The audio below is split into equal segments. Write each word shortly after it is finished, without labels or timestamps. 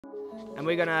and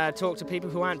we're going to talk to people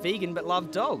who aren't vegan but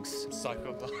love dogs. Cycle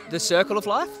of life. The circle of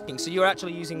life? So you're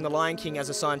actually using the Lion King as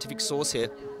a scientific source here.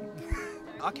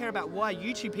 I care about why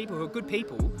you two people who are good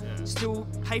people still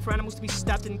pay for animals to be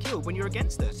stabbed and killed when you're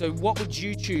against it. So what would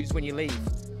you choose when you leave?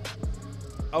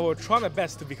 I will try my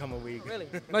best to become a vegan. Really?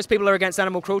 Most people are against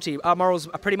animal cruelty. Our morals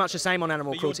are pretty much the same on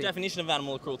animal cruelty. Your definition of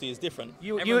animal cruelty is different.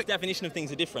 Everyone's definition of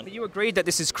things are different. But you agreed that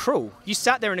this is cruel. You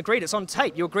sat there and agreed. It's on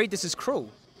tape. You agreed this is cruel.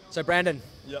 So Brandon,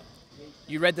 Yep.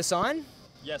 you read the sign?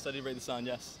 Yes, I did read the sign,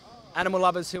 yes. Animal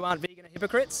lovers who aren't vegan are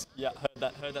hypocrites? Yeah,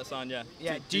 heard that sign, yeah.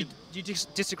 Yeah. Do you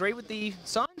disagree with the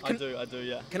sign? I do,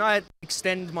 yeah. Can I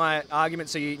extend my argument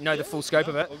so you know the full scope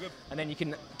of it? All good. And then you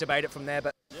can debate it from there.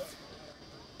 But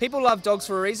people love dogs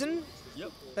for a reason.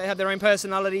 Yep. They have their own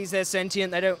personalities, they're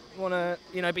sentient, they don't want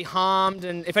to, be harmed,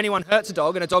 and if anyone hurts a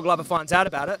dog and a dog lover finds out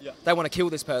about it, they want to kill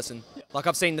this person. Like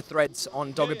I've seen the threads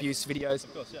on dog abuse videos.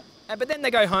 Of course, yeah. But then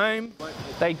they go home,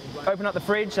 they open up the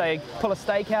fridge, they pull a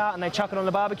steak out and they chuck it on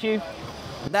the barbecue.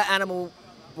 That animal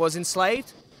was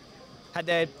enslaved, had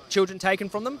their children taken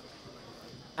from them,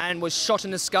 and was shot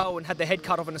in the skull and had their head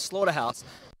cut off in a slaughterhouse.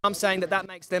 I'm saying that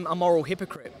makes them a moral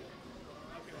hypocrite.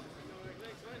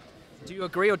 Do you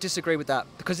agree or disagree with that?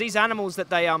 Because these animals that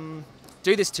they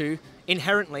do this to,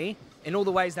 inherently, in all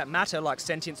the ways that matter, like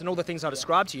sentience and all the things I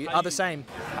described to you, are the same.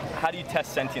 How do you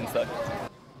test sentience, though?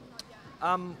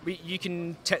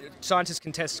 Scientists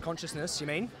can test consciousness, you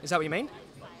mean? Is that what you mean?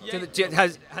 Yeah.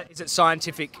 Is it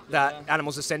scientific that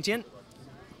animals are sentient?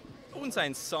 I wouldn't say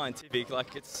it's scientific,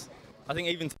 I think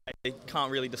even today, they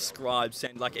can't really describe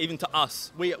even to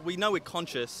us, we know we're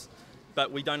conscious, but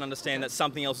we don't understand that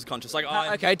something else is conscious.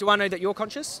 Okay, do I know that you're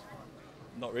conscious?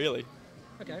 Not really.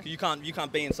 Okay. You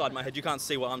can't be inside my head. You can't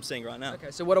see what I'm seeing right now. Okay,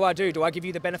 so what do I do? Do I give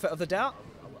you the benefit of the doubt?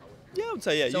 Yeah, I would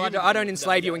say yeah. So I don't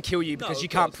enslave you and kill you because you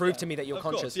can't prove to me that you're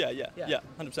conscious. Yeah,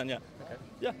 100%, yeah. Okay.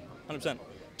 Yeah, 100%.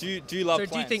 Do you love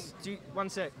plants? Do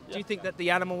you think that the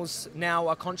animals now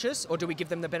are conscious, or do we give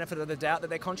them the benefit of the doubt that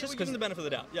they're conscious? We give them the benefit of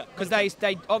the doubt, yeah. Because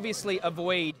they obviously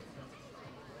avoid,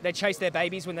 they chase their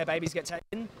babies when their babies get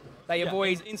taken. They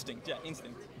avoid... Instinct, yeah,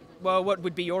 instinct. Well, what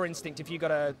would be your instinct if you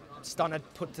got a stunner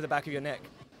put to the back of your neck?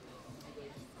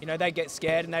 They get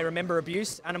scared and they remember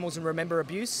abuse. Animals remember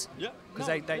abuse. Yeah.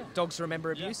 Because dogs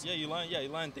remember abuse. Yeah, you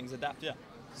learn things, adapt, yeah.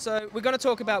 So we're going to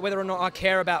talk about whether or not I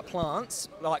care about plants,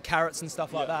 like carrots and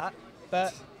stuff like that.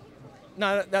 But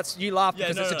no, you laugh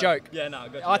because it's a joke. Yeah, no, I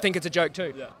got you. I think it's a joke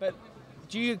too. Yeah. But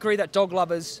do you agree that dog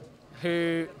lovers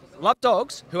who love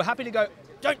dogs, who are happy to go,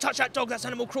 don't touch that dog, that's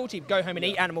animal cruelty, go home and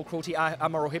eat animal cruelty, are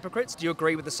moral hypocrites? Do you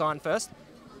agree with the sign first?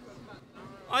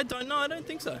 I don't know, I don't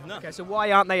think so, no. Okay, so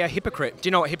why aren't they a hypocrite? Do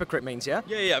you know what hypocrite means, yeah?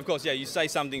 Yeah, of course, yeah. You say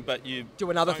something, but you...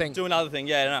 Do another thing. Do another thing,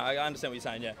 yeah, no, I understand what you're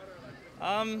saying, yeah.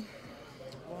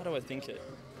 Why do I think it?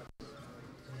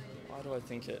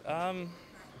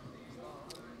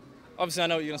 Obviously, I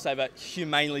know what you're going to say about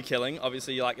humanely killing.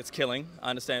 Obviously, it's killing. I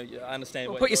understand.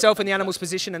 Well, put yourself in the animal's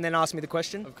position and then ask me the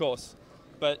question. Of course.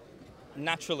 But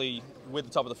naturally, we're the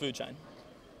top of the food chain.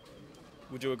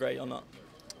 Would you agree or not?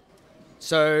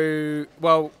 So,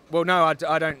 well, no,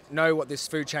 I don't know what this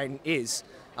food chain is.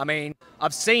 I mean,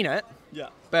 I've seen it. Yeah.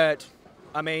 But,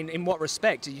 I mean, in what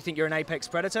respect? Do you think you're an apex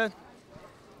predator?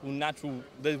 Well, natural.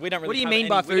 We don't really. What do you mean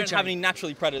by food chain? We don't have any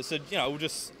naturally predators. So, we'll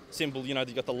just simple.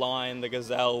 You've got the lion, the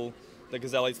gazelle. The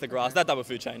gazelle eats the grass. That type of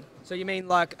food chain. So you mean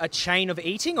like a chain of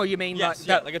eating, or you mean like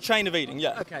a chain of eating?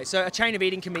 Yeah. Okay, so a chain of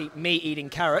eating can be me eating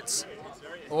carrots,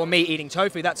 or me eating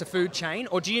tofu. That's a food chain.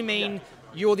 Or do you mean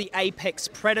you're the apex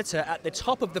predator at the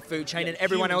top of the food chain, and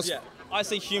everyone humans, else? Yeah. I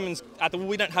see humans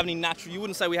we don't have any natural. You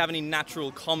wouldn't say we have any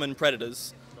natural common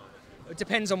predators. It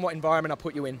depends on what environment I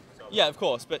put you in. Yeah, of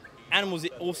course, but animals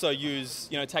also use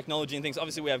technology and things.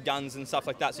 Obviously, we have guns and stuff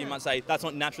like that. So you might say that's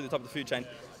not naturally the top of the food chain.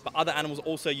 But other animals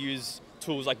also use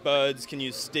tools, like birds can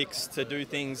use sticks to do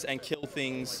things and kill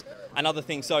things and other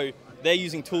things. So they're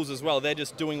using tools as well. They're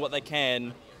just doing what they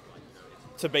can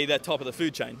to be their top of the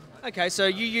food chain. Okay, so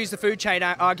you use the food chain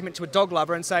argument to a dog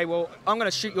lover and say, well, I'm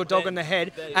going to shoot your dog in the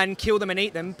head and kill them and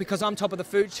eat them because I'm top of the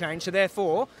food chain. So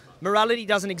therefore, morality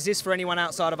doesn't exist for anyone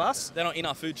outside of us. They're not in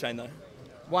our food chain, though.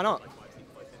 Why not?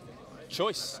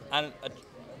 Choice. And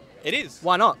it is.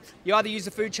 Why not? You either use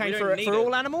the food chain for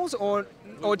all animals or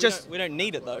just... We don't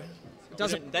need it, though.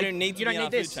 They don't need to be in our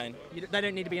food chain. They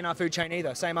don't need to be in our food chain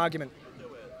either. Same argument.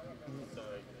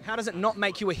 How does it not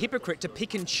make you a hypocrite to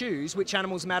pick and choose which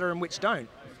animals matter and which don't?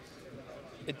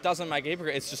 It doesn't make a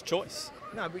hypocrite. It's just choice.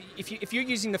 No, but if you're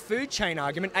using the food chain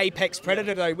argument, apex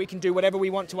predator, though, we can do whatever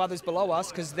we want to others below us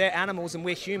because they're animals and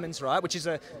we're humans, right? Which is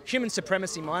a human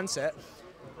supremacy mindset.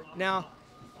 Now,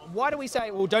 Why do we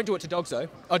say, well, don't do it to dogs though?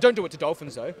 Oh, don't do it to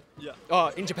dolphins though. Yeah. Oh,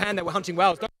 in Japan they were hunting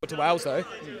whales. Don't do it to whales though.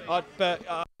 But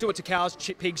do it to cows,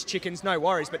 pigs, chickens. No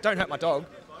worries, but don't hurt my dog.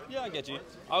 Yeah, I get you.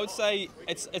 I would say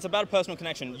it's about a personal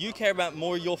connection. You care about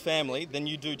more your family than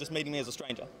you do just meeting me as a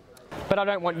stranger. But I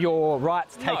don't want your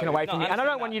rights taken away from no, you, and I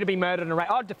don't want you to be murdered and raped.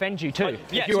 I'd defend you too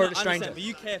if you were a stranger. But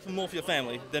you care more for your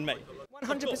family than me.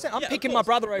 100%. I'm picking my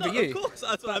brother over you. Of course,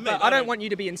 that's what I mean. But I don't want you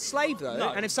to be enslaved though. No.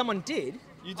 And if someone did,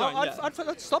 you don't.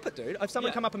 I'd stop it, dude. If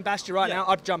someone come up and bashed you right now,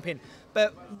 I'd jump in.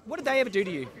 But what did they ever do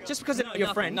to you? Just because they're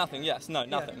your friend? Nothing. Yes. No.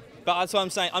 Nothing. Yeah. But that's what I'm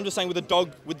saying. I'm just saying with the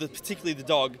dog, particularly the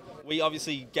dog, we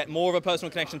obviously get more of a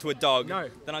personal connection to a dog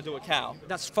than I do a cow.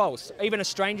 That's false. Even a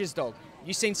stranger's dog.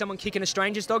 You seen someone kicking a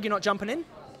stranger's dog? You're not jumping in?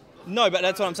 No, but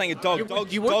that's what I'm saying.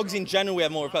 Dogs in general, we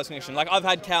have more of a personal connection. Like I've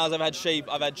had cows, I've had sheep,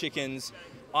 I've had chickens.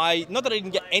 Not that I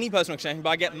didn't get any personal connection, but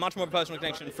I get much more personal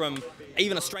connection from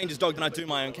even a stranger's dog than I do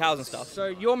my own cows and stuff. So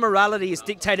your morality is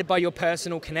dictated by your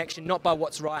personal connection, not by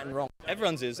what's right and wrong.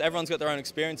 Everyone's is. Everyone's got their own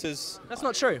experiences. That's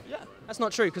not true. Yeah. That's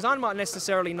not true, because I might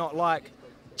necessarily not like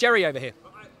Jerry over here.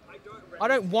 I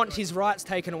don't want his rights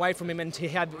taken away from him and to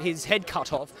have his head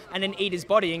cut off and then eat his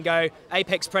body and go,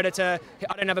 apex predator,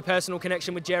 I don't have a personal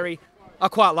connection with Jerry. I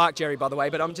quite like Jerry, by the way,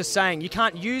 but I'm just saying you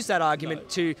can't use that argument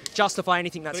to justify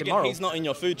anything that's immoral. He's not in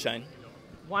your food chain.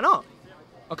 Why not?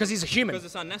 Because he's a human. Because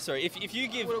it's unnecessary. If you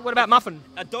give... What about Muffin?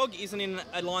 A dog isn't in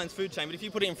a lion's food chain, but if you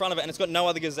put it in front of it and it's got no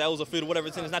other gazelles or food or whatever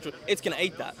it's in its natural, it's going to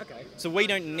eat that. Okay. So we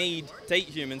don't need to eat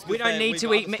humans. We don't need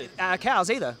to eat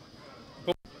cows either.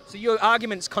 So your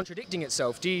argument's contradicting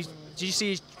itself. Do you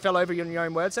see you fell over your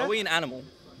own words there? Are we an animal?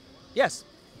 Yes.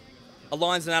 A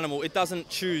lion's an animal. It doesn't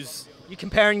choose... You're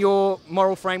comparing your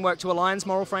moral framework to a lion's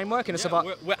moral framework in a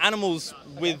survival. We're animals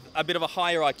with a bit of a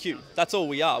higher IQ. That's all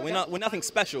we are. Okay. We're nothing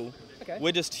special. Okay.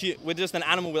 We're just an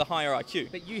animal with a higher IQ.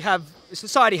 But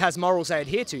society has morals they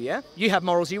adhere to, yeah? You have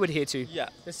morals you adhere to. Yeah.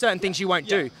 There's certain things you won't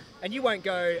do. And you won't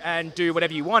go and do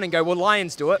whatever you want and go, well,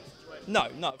 lions do it. No,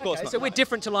 of course not. So we're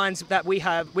different to lions that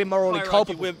we're morally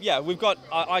culpable. We've got,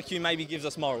 our IQ maybe gives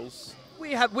us morals.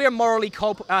 We're morally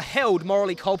held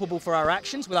morally culpable for our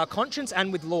actions with our conscience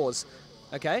and with laws.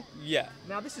 Okay? Yeah.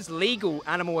 Now, this is legal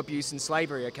animal abuse and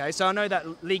slavery, okay? So I know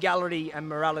that legality and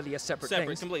morality are separate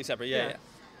things. Completely separate, yeah.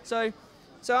 So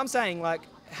I'm saying, like,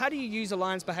 how do you use a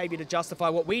lion's behaviour to justify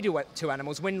what we do to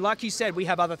animals when, like you said, we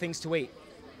have other things to eat?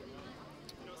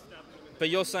 But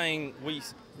you're saying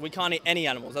we can't eat any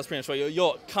animals. That's pretty much what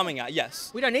you're coming at,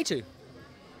 yes. We don't need to.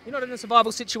 You're not in a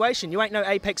survival situation. You ain't no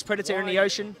apex predator in the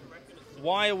ocean.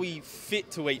 Why are we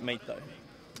fit to eat meat, though?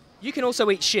 You can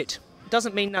also eat shit.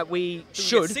 Doesn't mean that we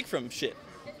should. You get sick from shit.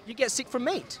 You get sick from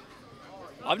meat.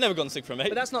 I've never gotten sick from meat.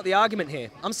 But that's not the argument here.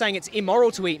 I'm saying it's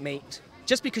immoral to eat meat.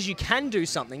 Just because you can do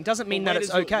something doesn't mean that it's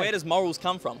okay. Where does morals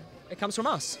come from? It comes from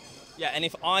us. Yeah, and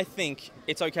if I think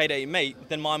it's okay to eat meat,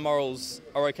 then my morals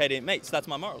are okay to eat meat. So that's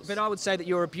my morals. But I would say that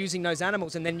you're abusing those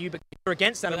animals, and then you're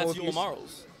against animal abuse. But that's your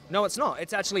morals. No, it's not.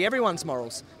 It's actually everyone's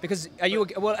morals. Because let me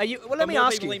ask you.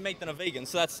 More people eat meat than are vegan,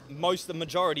 so that's the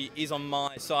majority is on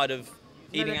my side of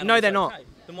eating animals. No, they're not.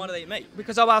 Then why do they eat meat?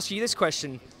 Because I'll ask you this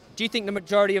question. Do you think the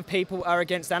majority of people are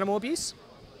against animal abuse?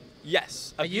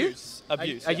 Yes. Abuse?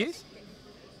 Abuse. Are you?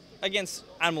 Against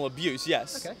animal abuse,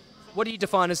 yes. Okay. What do you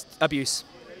define as abuse?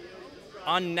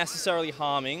 Unnecessarily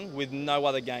harming with no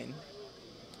other gain.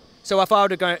 So if I were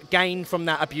to gain from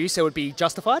that abuse, it would be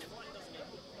justified?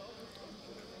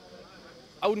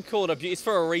 I wouldn't call it abuse. It's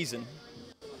for a reason.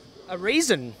 A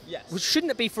reason? Yes. Well,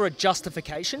 shouldn't it be for a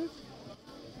justification?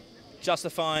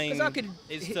 Justifying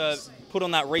is to put on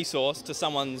that resource to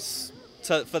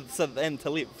for them to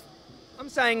live. I'm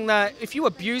saying that if you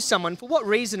abuse someone, for what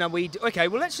reason are we... Okay,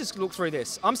 well, let's just look through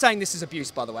this. I'm saying this is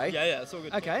abuse, by the way. Yeah, it's all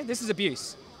good. Okay, this is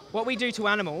abuse. What we do to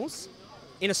animals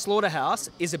in a slaughterhouse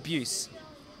is abuse.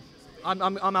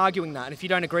 I'm arguing that, and if you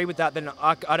don't agree with that, then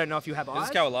I don't know if you have eyes. Is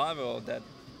this cow alive or dead?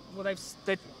 Well,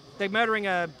 they're murdering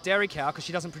a dairy cow because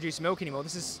she doesn't produce milk anymore.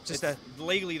 This is just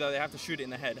legally, though, they have to shoot it in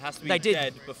the head. It has to be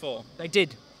dead before. They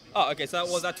did. Oh, okay,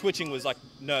 so that twitching was like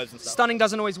nerves and stuff. Stunning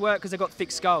doesn't always work because they've got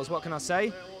thick skulls. What can I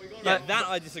say? Yeah, that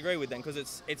I disagree with then because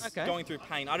it's going through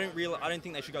pain. I don't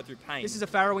think they should go through pain. This is a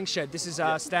farrowing shed. This is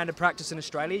standard practice in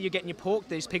Australia. You're getting your pork.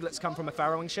 These piglets come from a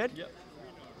farrowing shed. Yep.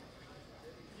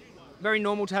 Very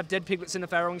normal to have dead piglets in a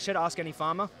farrowing shed. Ask any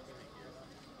farmer.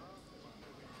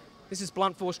 This is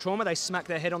blunt force trauma. They smack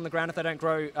their head on the ground if they don't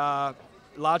grow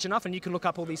large enough, and you can look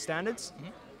up all these standards.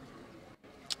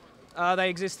 Mm-hmm. They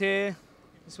exist here.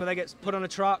 This is where they get put on a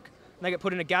truck. They get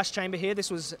put in a gas chamber here. This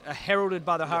was heralded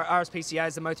by the RSPCA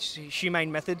as the most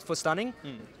humane method for stunning.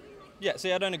 Mm. Yeah,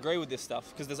 see, I don't agree with this stuff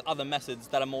because there's other methods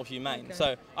that are more humane. Okay.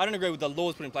 So I don't agree with the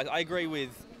laws put in place. I agree with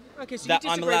Okay, so that you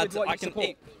I'm disagree allowed with what I you can support.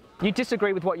 eat. You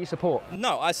disagree with what you support.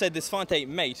 No, I said it's fine to eat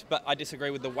meat, but I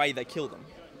disagree with the way they kill them.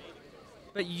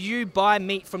 But you buy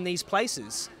meat from these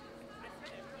places.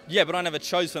 Yeah, but I never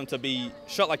chose for them to be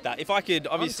shot like that. If I could,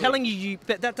 obviously. I'm telling you,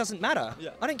 that doesn't matter.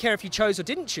 Yeah. I don't care if you chose or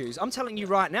didn't choose. I'm telling you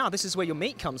right now, this is where your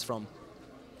meat comes from.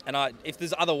 And if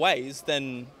there's other ways,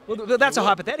 then. Well, that's a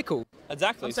hypothetical.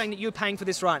 Exactly. I'm saying that you're paying for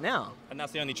this right now. And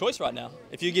that's the only choice right now.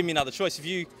 If you give me another choice, if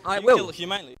you will. kill it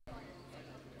humanely.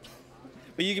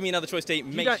 But you give me another choice to eat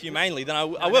meat don't- humanely, then I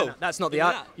will. No, that's not the Give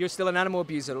me art. that. You're still an animal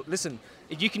abuser. Listen,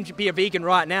 you can be a vegan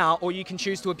right now, or you can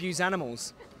choose to abuse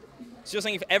animals. So you're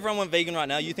saying if everyone went vegan right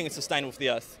now, you think it's sustainable for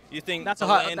the earth? You think That's the a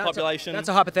land population? That's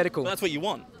a hypothetical. Well, that's what you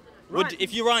want. Right.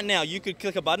 If you right now, you could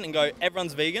click a button and go,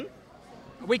 everyone's vegan.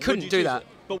 We would couldn't you do choose that. it?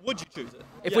 But would you choose it?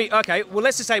 If okay, well,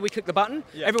 let's just say we click the button.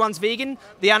 Yeah. Everyone's vegan.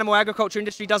 The animal agriculture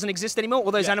industry doesn't exist anymore.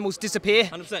 All those Yeah. animals disappear.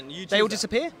 100%. You choose They all that.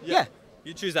 disappear. Yeah.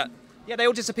 You choose that. Yeah, they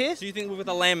all disappear. So you think with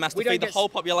a land mass to We don't feed the get whole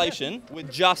population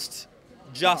with just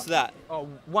that? Oh,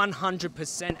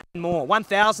 100% and more.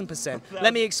 1,000%.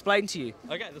 Let me explain to you.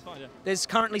 Okay, that's fine. Yeah. There's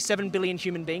currently 7 billion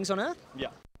human beings on Earth, Yeah.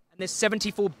 and there's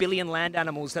 74 billion land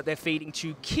animals that they're feeding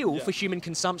to kill Yeah. for human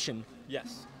consumption.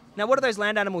 Yes. Now, what are those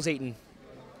land animals eating?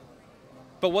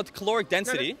 But what caloric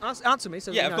density? Answer me.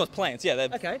 So Yeah, we of know. course, plants. Yeah.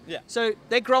 Okay. Yeah. So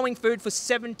they're growing food for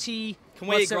 70. Can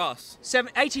we eat grass?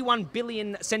 81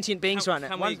 billion sentient beings right now.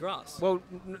 Can we eat grass? Well,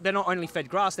 they're not only fed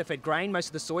grass; they're fed grain. Most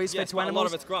of the soy is fed Yes, to but a animals. lot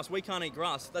of it's grass. We can't eat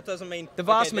grass. That doesn't mean The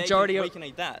vast okay, majority we of- can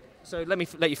eat that. So let me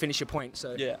let you finish your point.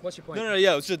 So Yeah. what's your point? No.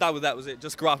 Yeah. It was just that was it.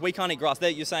 Just grass. We can't eat grass.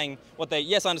 You're saying what they?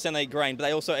 Yes, I understand they eat grain, but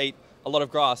they also eat a lot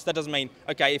of grass. That doesn't mean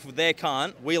okay. If they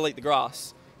can't, we'll eat the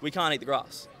grass. We can't eat the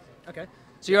grass. Okay.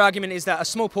 So your argument is that a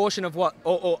small portion of what,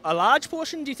 or a large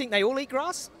portion? Do you think they all eat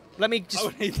grass? Let me I just.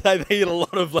 would eat, they eat a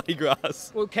lot of bloody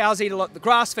grass. Well, cows eat a lot. The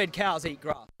grass-fed cows eat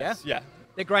grass. Yeah. Yeah.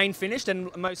 They're grain finished,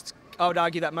 and most. I would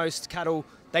argue that most cattle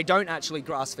they don't actually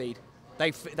grass feed. They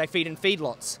feed in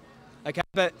feedlots. Okay.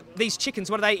 But these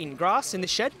chickens, what are they eating? Grass in the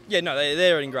shed? Yeah. No,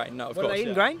 they're eating grain. No, of What course. are they eating?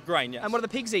 Yeah. Grain? Grain. Yes. And what are the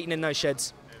pigs eating in those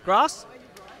sheds? Grass?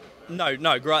 No.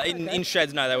 In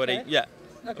sheds, no, they would eat. Yeah.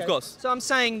 Okay. Of course. So I'm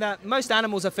saying that most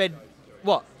animals are fed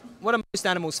what? What are most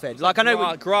animals fed? Like I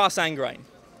know Grass and grain.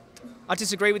 I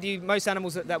disagree with you. Most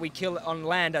animals that we kill on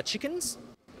land are chickens.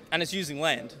 And it's using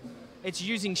land. It's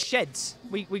using sheds.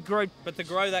 We grow But to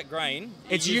grow that grain,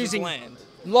 it It's uses using- land.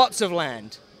 lots of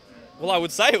land. Well, I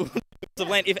would say it would use of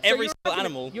land if every So single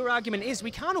animal. Your argument is we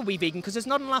can't all be vegan because there's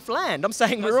not enough land. I'm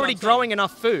saying That's we're what already I'm growing saying.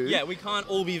 enough food. Yeah, we can't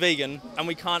all be vegan and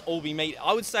we can't all be meat.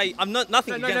 I would say I'm not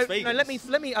nothing against vegans. No,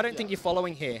 let me. I don't think you're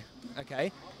following here.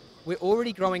 Okay. We're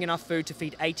already growing enough food to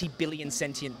feed 80 billion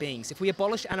sentient beings. If we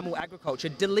abolish animal agriculture,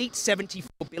 delete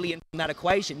 74 billion from that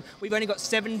equation, we've only got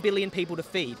 7 billion people to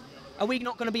feed. Are we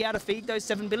not going to be able to feed those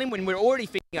 7 billion when we're already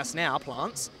feeding us now,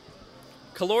 plants?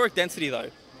 Caloric density though.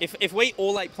 If we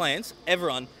all ate plants,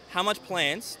 everyone, how much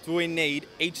plants do we need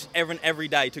every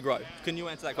day to grow? Can you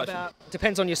answer that question?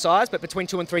 Depends on your size, but between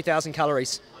 2,000 and 3,000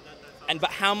 calories. But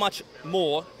how much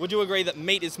more? Would you agree that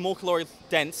meat is more caloric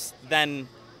dense than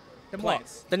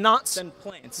plants? The nuts? Than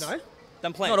plants? No.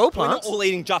 Than plants. Not all We're plants. not all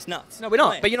eating just nuts. No, we're not.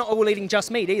 Plants. But you're not all eating just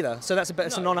meat either. So that's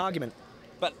a No. non-argument.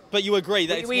 But you agree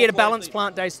that We eat a balanced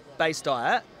plant-based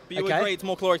diet. But you okay? agree it's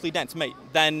more calorically dense meat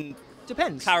than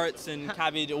Depends. carrots and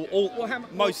cabbage or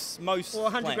most Or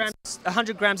 100 plants. grams,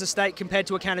 100 grams of steak compared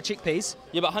to a can of chickpeas.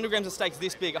 Yeah, but 100 grams of steak's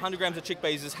this big. 100 grams of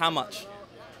chickpeas is how much?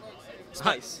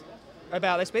 Space.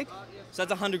 About this big? So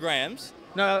that's 100 grams.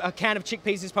 No, a can of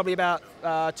chickpeas is probably about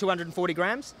 240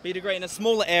 grams. But you'd agree in a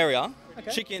smaller area,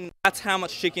 Okay. chicken, that's how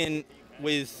much chicken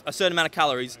with a certain amount of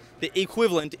calories. The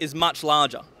equivalent is much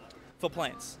larger for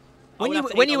plants. When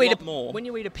you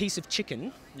eat a piece of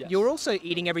chicken, Yes. you're also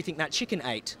eating everything that chicken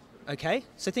ate. Okay,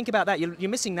 so think about that. You're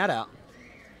missing that out.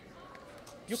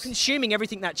 You're consuming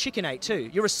everything that chicken ate too.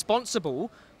 You're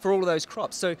responsible for all of those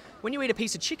crops. So when you eat a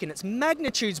piece of chicken, it's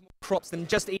magnitudes more crops than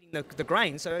just eating the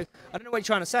grain. So I don't know what you're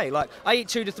trying to say. Like I eat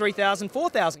 2,000 to 3,000,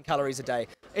 4,000 calories a day.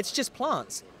 It's just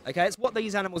plants. Okay, it's what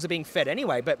these animals are being fed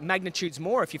anyway, but magnitudes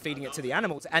more if you're feeding it to the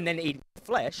animals and then eating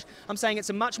flesh. I'm saying it's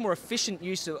a much more efficient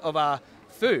use of our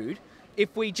food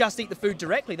if we just eat the food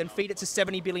directly than feed it to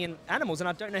 70 billion animals. And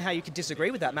I don't know how you could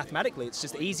disagree with that mathematically. It's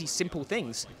just easy, simple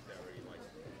things.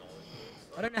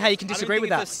 I don't know how you can disagree with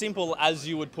I don't that. think it's as simple as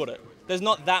you would put it. There's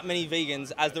not that many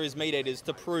vegans as there is meat eaters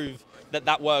to prove that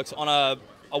that works on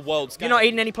a world scale. You're not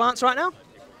eating any plants right now?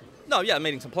 No, yeah, I'm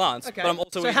eating some plants, Okay. but I'm also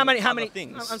so eating how many other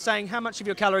things. I'm saying how much of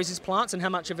your calories is plants and how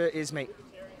much of it is meat?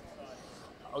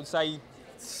 I would say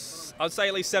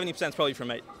at least 70% is probably from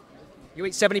meat. You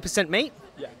eat 70% meat?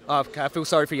 Yeah. Oh, okay, I feel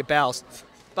sorry for your bowels.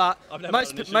 But I've never had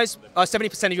an issue.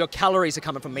 70% of your calories are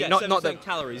coming from meat, Yeah, not the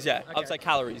calories. Yeah, Okay. I'd say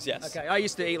calories. Yes. Okay, I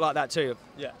used to eat like that too.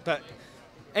 Yeah. But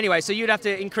anyway, so you'd have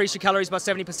to increase your calories by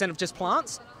 70% of just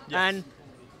plants. Yes. And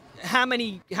how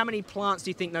many plants do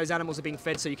you think those animals are being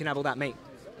fed so you can have all that meat?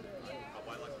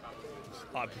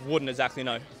 I wouldn't exactly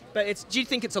know. But do you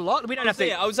think it's a lot? We don't have to.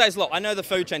 Yeah, I would say it's a lot. I know the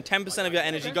food chain. 10% of your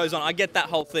energy goes on. I get that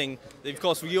whole thing. Of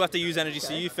course, you have to use energy,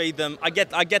 so you feed them. I get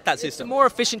that It's system. more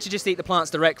efficient to just eat the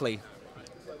plants directly.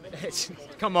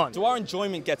 Come on. Do our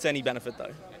enjoyment gets any benefit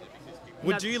though?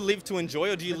 Would you live to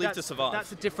enjoy, or do you live to survive?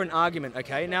 That's a different argument,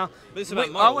 okay? Now, But it's about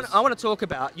I morals. want to talk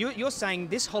about, you're saying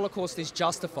this Holocaust is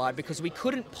justified because we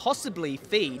couldn't possibly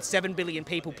feed 7 billion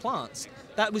people plants.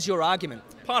 That was your argument.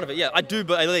 Part of it, yeah. I do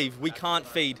believe we can't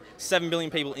feed 7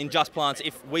 billion people in just plants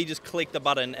if we just click the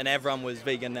button and everyone was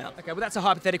vegan now. Okay, well, that's a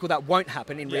hypothetical that won't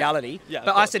happen in reality. Yeah, of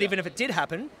but I course, said yeah. even if it did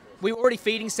happen, we were already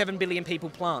feeding 7 billion people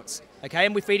plants, okay?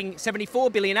 And we're feeding 74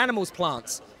 billion animals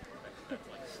plants.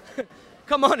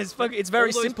 Come on, it's very All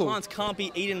those simple. plants can't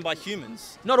be eaten by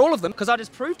humans. Not all of them, because I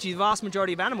just proved to you the vast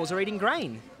majority of animals are eating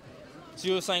grain. So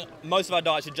you're saying most of our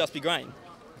diet should just be grain.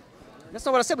 That's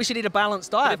not what I said. We should eat a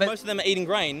balanced But diet. if But most of them are eating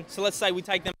grain, so let's say we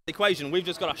take them out of the equation, we've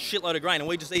just got a shitload of grain and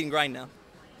we're just eating grain now.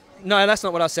 no, that's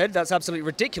not what I said. That's absolutely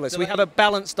ridiculous. So We they- have a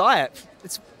balanced diet.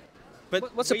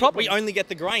 But What's the we, problem? We only get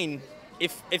the grain.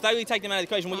 If they take them out of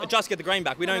the equation, we just get the grain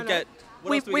back. We don't get.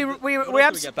 What else do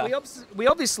we get back? We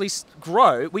obviously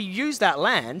grow. We use that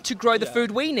land to grow the Yeah.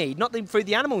 food we need, not the food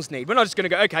the animals need. We're not just going to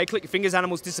go, okay, click your fingers,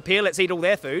 animals disappear. Let's eat all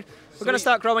their food. We're going to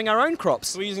start growing our own crops.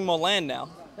 So we're using more land now.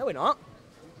 No, we're not.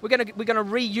 We're going to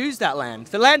reuse that land.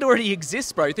 The land already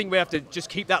exists, bro. You think we have to just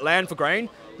keep that land for grain?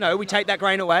 No, we take that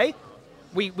grain away.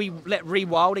 We let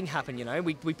rewilding happen. You know,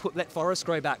 we let forests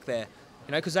grow back there.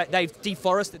 You know, because they've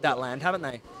deforested that land, haven't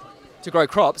they? To grow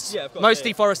crops. Yeah, of course, Most yeah.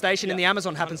 deforestation in the Yeah,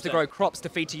 Amazon happens to 100%. grow crops to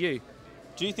feed to you.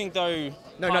 Do you think though?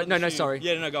 No, sorry.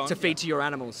 Yeah, no, go on. To feed to your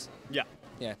animals. Yeah.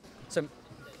 Yeah. So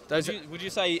those. Would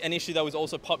you say an issue though is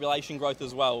also population growth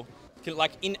as well?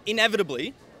 Like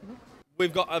inevitably,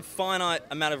 we've got a finite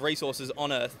amount of resources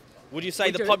on Earth. Would you say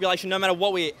We the do. population, no matter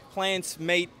what we eat, plants,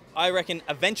 meat, I reckon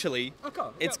eventually Okay,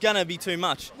 it's gonna be too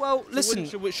much. Well, So listen.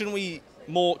 shouldn't we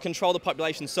more control the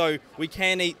population so we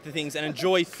can eat the things and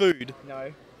enjoy food?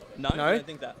 No. No, No. I don't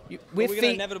think that. We're We're going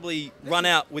to inevitably run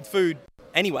out with food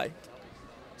anyway.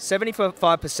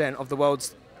 75% of the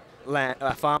world's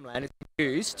farmland is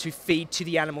used to feed to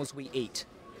the animals we eat.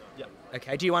 Yeah,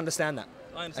 Okay, do you understand that?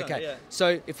 I understand. Okay, Yeah.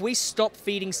 so if we stop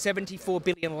feeding 74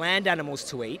 billion land animals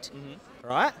to eat,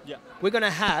 right? Yeah. We're going to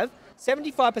have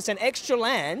 75% extra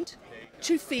land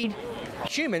to feed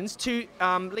humans to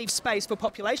leave space for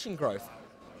population growth.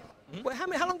 Well, how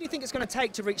long do you think it's going to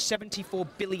take to reach 74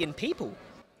 billion people?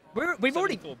 We've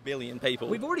already 74 billion people.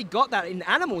 We've already got that in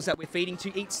animals that we're feeding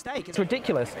to eat steak. It's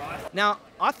ridiculous. Now,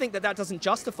 I think that doesn't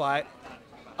justify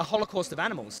a holocaust of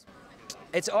animals.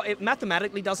 It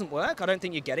mathematically doesn't work. I don't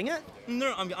think you're getting it.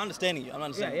 No, I'm understanding you. I'm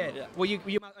understanding you.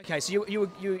 Yeah. Well, okay. So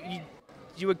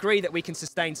you agree that we can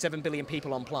sustain 7 billion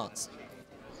people on plants?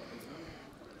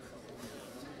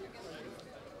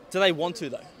 Do they want to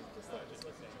though?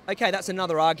 Okay, that's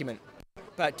another argument.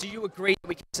 But do you agree that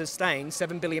we can sustain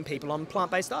 7 billion people on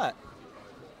plant-based diet?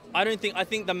 I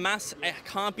think the maths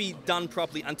can't be done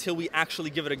properly until we actually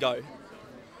give it a go.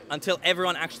 Until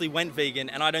everyone actually went vegan,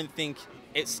 and I don't think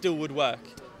it still would work.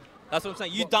 That's what I'm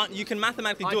saying. You can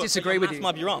mathematically do it. I disagree with you. Maths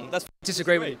might be wrong.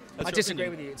 Disagree with you. That's I your disagree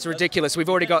opinion. with you. It's ridiculous. We've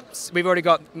already got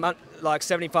like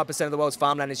 75% of the world's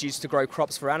farmland is used to grow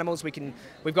crops for animals.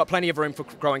 We've got plenty of room for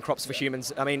growing crops for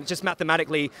humans. I mean, just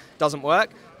mathematically doesn't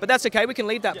work. But that's okay. We can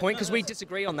leave that point because we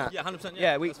disagree on that. Yeah, 100%.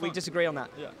 Yeah, we disagree on that.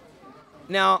 Yeah.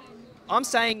 Now, I'm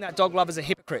saying that dog lovers are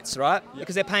hypocrites, right?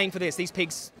 Because they're paying for this. These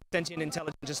pigs, sentient,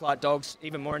 intelligent, just like dogs,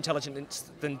 even more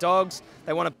intelligent than dogs.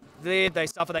 They want to live. They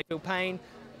suffer. They feel pain.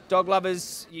 Dog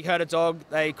lovers, you heard a dog,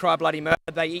 they cry bloody murder.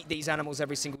 They eat these animals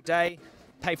every single day,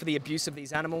 pay for the abuse of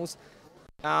these animals.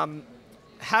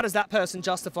 How does that person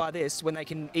justify this when they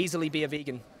can easily be a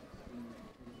vegan?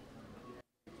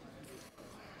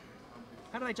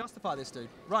 How do they justify this, dude?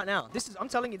 Right now, I'm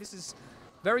telling you, this is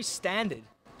very standard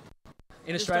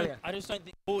in Australia. I just don't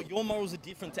think your morals are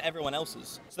different to everyone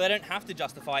else's, so they don't have to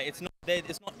justify it.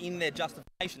 It's not in their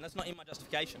justification. That's not in my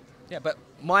justification. Yeah, but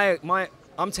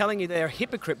I'm telling you they're a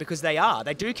hypocrite because they are.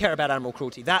 They do care about animal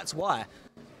cruelty. That's why.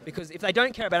 Because if they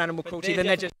don't care about animal cruelty, then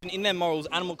they're just... In their morals,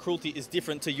 animal cruelty is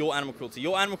different to your animal cruelty.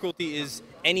 Your animal cruelty is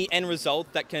any end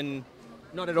result that can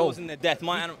Not at all. cause in their death.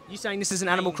 You saying this is an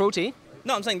animal cruelty?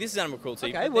 No, I'm saying this is animal cruelty.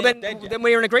 Okay, but well they're- then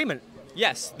we're in agreement.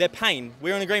 Yes, they're pain.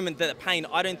 We're in agreement that they're pain.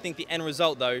 I don't think the end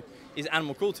result, though, is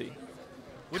animal cruelty.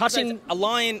 Would you say Cutting... a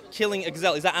lion killing a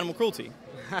gazelle, is that animal cruelty?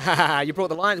 You brought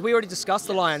the lions. We already discussed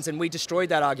the lions, and we destroyed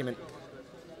that argument.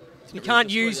 We can't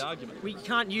use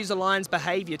a lion's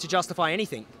behaviour to justify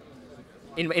anything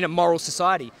in a moral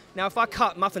society. Now, if I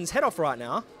cut Muffin's head off right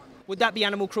now, would that be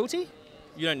animal cruelty?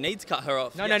 You don't need to cut her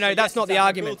off. No, that's not the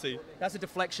argument. Cruelty. That's a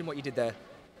deflection, what you did there.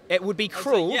 It would be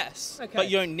cruel. Yes, okay. But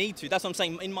you don't need to. That's what I'm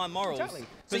saying in my morals. Exactly.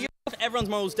 So everyone's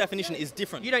morals definition is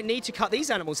different. You don't need to cut these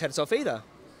animals' heads off either.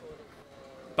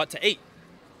 But to eat.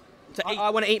 I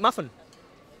want to eat Muffin.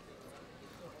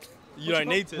 You don't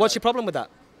need to. What's your problem with that?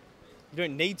 You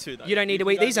don't need to, though. You don't need to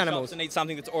eat these animals. And eat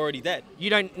something that's already dead. You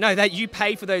don't know that you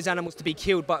pay for those animals to be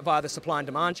killed via the supply and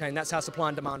demand chain. That's how supply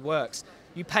and demand works.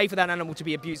 You pay for that animal to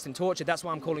be abused and tortured. That's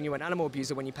why I'm calling you an animal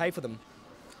abuser when you pay for them.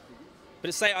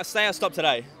 But say I stop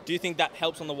today. Do you think that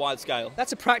helps on the wide scale?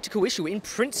 That's a practical issue. In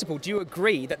principle, do you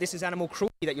agree that this is animal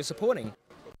cruelty that you're supporting?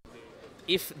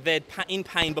 If they're in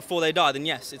pain before they die, then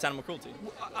yes, it's animal cruelty.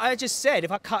 I just said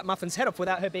if I cut Muffin's head off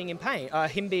without her being in pain,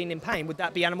 him being in pain, would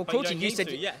that be animal cruelty? You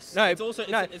said yes. No,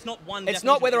 it's not one. It's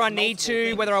not whether I need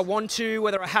to, whether I want to,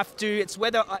 whether I have to. It's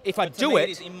whether if I do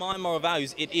it. In my moral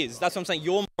values, it is. That's what I'm saying.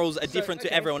 Your morals are different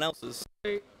to everyone else's.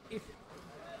 So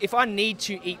if I need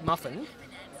to eat Muffin,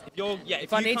 if you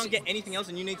can't get anything else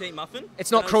and you need to eat Muffin,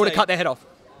 it's not cruel to cut their head off.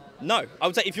 No, I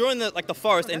would say if you're in the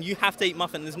forest and you have to eat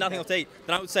Muffin, and there's nothing else to eat,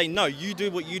 then I would say no. You do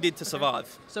what you did to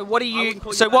survive. So what are you?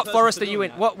 So what forest are you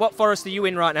in? What forest are you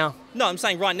in right now? No, I'm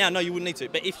saying right now, no, you wouldn't need to.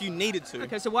 But if you needed to.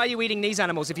 Okay, so why are you eating these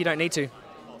animals if you don't need to?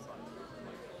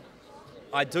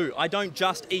 I do. I don't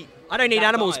just eat. I don't need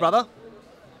animals, brother.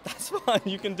 That's fine.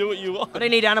 You can do what you want. I don't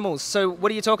need animals. So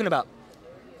what are you talking about?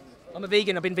 I'm a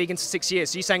vegan. I've been vegan for 6 years.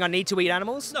 So you're saying I need to eat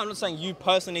animals? No, I'm not saying you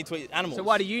personally need to eat animals. So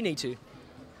why do you need to?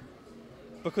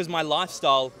 Because my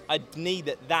lifestyle, I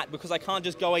need that because I can't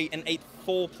just go and eat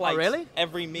 4 plates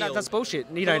every meal. No, that's bullshit.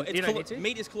 You don't need to.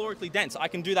 Meat is calorically dense. I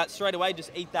can do that straight away.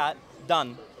 Just eat that.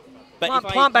 Done. But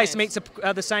plant-based meats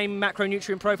are the same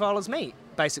macronutrient profile as meat,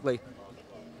 basically.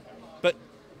 But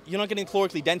you're not getting the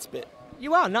calorically dense bit.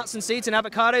 You are. Nuts and seeds and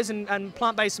avocados and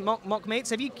plant-based mock meats.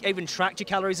 Have you even tracked your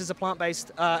calories as a plant-based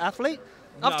athlete?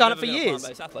 I've done it for years.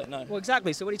 Plant-based athlete, no. Well,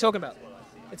 exactly. So what are you talking about?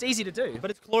 It's easy to do.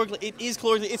 But it's calorically. It is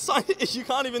calorically. It's science. You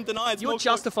can't even deny it. You're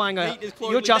justifying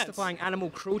animal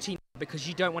cruelty because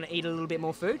you don't want to eat a little bit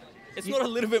more food. It's not a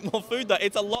little bit more food though.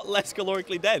 It's a lot less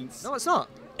calorically dense. No, it's not.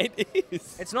 It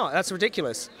is. It's not. That's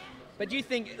ridiculous. But do you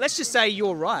think? Let's just say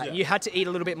you're right. Yeah. You had to eat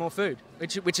a little bit more food,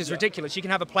 which is ridiculous. You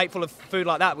can have a plate full of food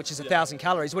like that, which is 1,000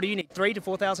 calories. What do you need? 3,000 to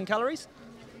 4,000 calories?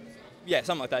 Yeah,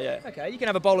 something like that, yeah. Okay, you can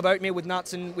have a bowl of oatmeal with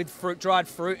nuts and with dried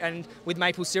fruit and with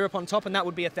maple syrup on top, and that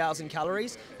would be 1,000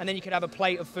 calories. And then you could have a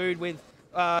plate of food with,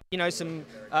 some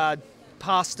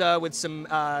pasta with some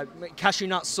cashew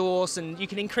nut sauce, and you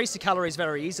can increase the calories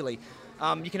very easily.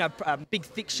 You can have a big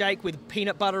thick shake with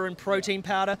peanut butter and protein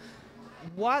powder.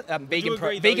 Vegan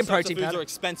protein foods powder are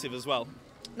expensive as well.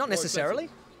 Not necessarily.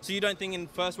 So you don't think in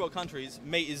first world countries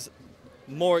meat is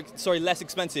less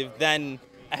expensive than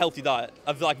a healthy diet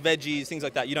of like veggies, things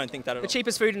like that? You don't think that at all? The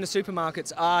cheapest food in the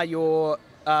supermarkets are your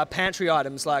pantry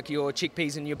items like your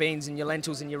chickpeas and your beans and your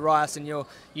lentils and your rice and your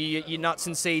nuts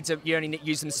and seeds. You only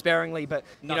use them sparingly, but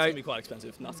nuts can be quite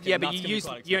expensive.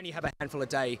 You only have a handful a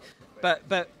day, but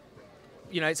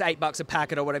it's $8 a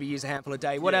packet or whatever. You use a handful a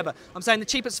day, whatever. Yeah. I'm saying the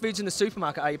cheapest foods in the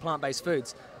supermarket are your plant-based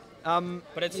foods. But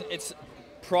it's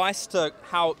priced to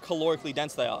how calorically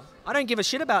dense they are. I don't give a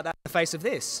shit about that in the face of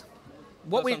this.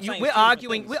 We're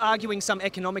arguing some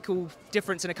economical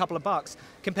difference in a couple of bucks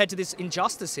compared to this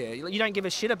injustice here. You don't give a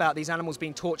shit about these animals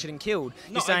being tortured and killed.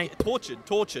 No, you're saying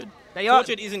tortured. They are.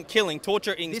 Tortured isn't killing.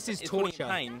 Torture is this is torture.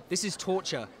 Pain. This is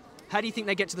torture. How do you think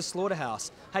they get to the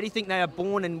slaughterhouse? How do you think they are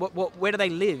born and where do they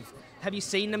live? Have you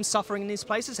seen them suffering in these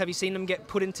places? Have you seen them get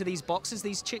put into these boxes,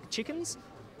 these chickens?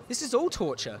 This is all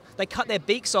torture. They cut their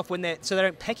beaks off so they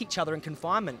don't peck each other in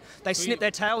confinement. They snip their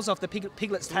tails off, the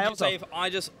piglet's tails off. If I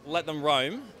just let them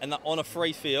roam and on a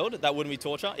free field, that wouldn't be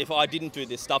torture if I didn't do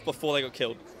this stuff before they got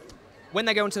killed? When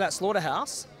they go into that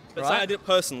slaughterhouse, but say I did it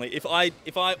personally. If I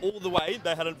all the way,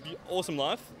 they had an awesome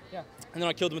life, and then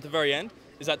I killed them at the very end,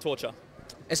 is that torture?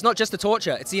 It's not just the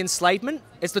torture. It's the enslavement.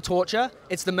 It's the torture.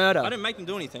 It's the murder. I didn't make them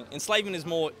do anything. Enslavement is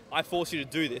more, I force you to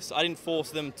do this. I didn't force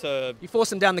them to... You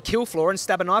force them down the kill floor and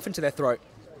stab a knife into their throat.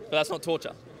 But that's not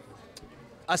torture.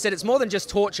 I said it's more than just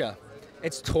torture.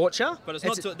 It's torture. But it's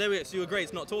not... So you agree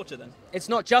it's not torture then? It's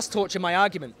not just torture, my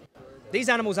argument. These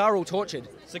animals are all tortured.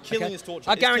 So killing is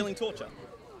torture. Is killing torture?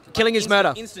 Killing is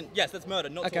murder. Yes, that's murder,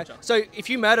 not torture. So if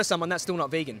you murder someone, that's still not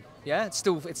vegan. Yeah? It's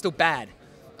still bad.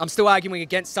 I'm still arguing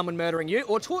against someone murdering you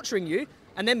or torturing you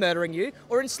and then murdering you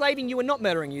or enslaving you and not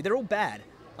murdering you. They're all bad.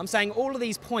 I'm saying all of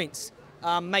these points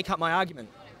make up my argument.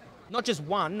 Not just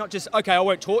one, not just, okay, I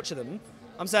won't torture them.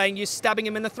 I'm saying you stabbing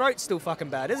him in the throat's still fucking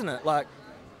bad, isn't it? Like,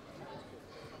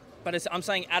 But I'm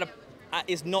saying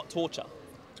it's not torture.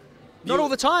 not all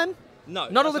the time. No.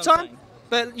 Not all the that's what I'm time.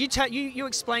 saying. But you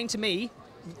explain to me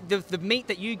the meat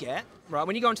that you get, right?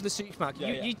 When you go into the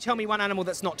supermarket, you tell me one animal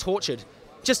that's not tortured.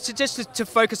 Just to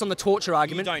focus on the torture You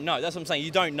argument. don't know. That's what I'm saying.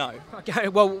 You don't know. Okay,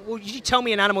 well, you tell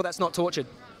me an animal that's not tortured.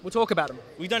 We'll talk about them.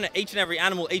 We don't know each and every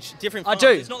animal, each different I farm.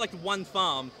 do. It's not like one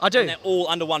farm. I do. And they're all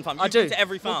under one farm. I You've do. been to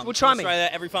every farm. Well, try in me. Australia,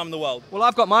 every farm in the world. Well,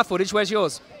 I've got my footage. Where's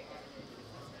yours?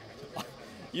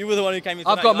 You were the one who came in.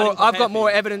 I've got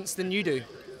more evidence than you do.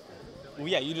 Well,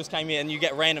 yeah, you just came here and you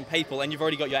get random people, and you've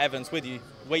already got your evidence with you.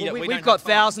 We've got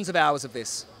thousands of hours of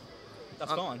this.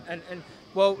 That's fine. And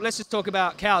well, let's just talk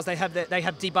about cows. They have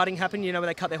debudding happen. You know where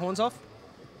they cut their horns off.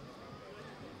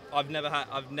 I've never.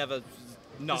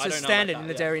 No, It's I don't know. a standard in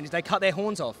the dairy industry. They cut their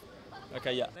horns off.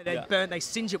 Okay, yeah. They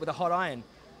singe it with a hot iron.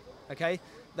 Okay.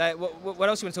 What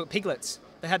else you want to talk? Piglets.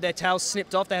 They had their tails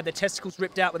snipped off. They had their testicles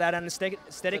ripped out without anesthetic,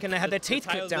 and they had their teeth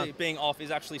clipped down. Tails being off is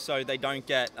actually so they don't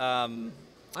get. I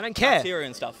don't care. Bacteria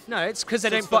and stuff. No, it's because they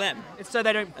So don't it's for them. It's so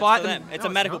they don't It's bite for them. It's No,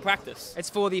 a medical not. practice. It's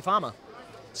for the farmer,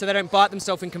 so they don't bite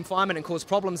themselves in confinement and cause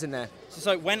problems in there.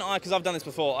 So because I've done this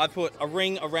before, I put a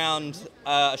ring around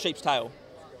a sheep's tail,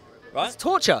 right? It's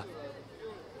torture.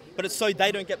 But it's so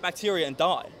they don't get bacteria and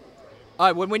die.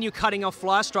 Oh, when you're cutting off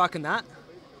fly strike and that,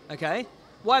 okay.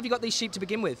 Why have you got these sheep to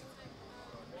begin with?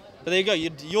 But there you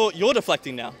go. You're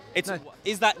deflecting now. Is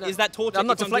that torture? I'm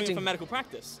not if I'm doing it deflecting. for medical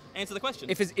practice. Answer the question.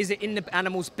 Is it in the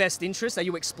animal's best interest? Are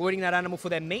you exploiting that animal for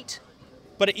their meat?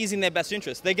 But it is in their best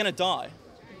interest. They're going to die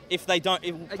if they don't.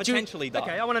 It will potentially die.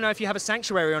 Okay, I want to know if you have a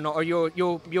sanctuary or not, or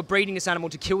you're breeding this animal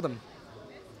to kill them.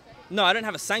 No, I don't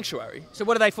have a sanctuary. So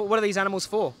what are they for? What are these animals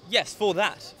for? Yes, for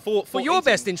that. For your eating.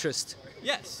 best interest.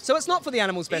 Yes. So it's not for the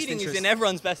animal's best Eating interest. is in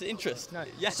everyone's best interest. No.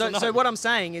 Yes. So, or no? so what I'm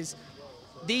saying is,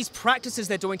 these practices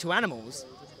they're doing to animals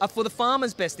are for the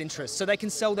farmer's best interest, so they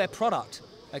can sell their product.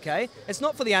 Okay, it's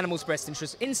not for the animal's best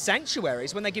interest. In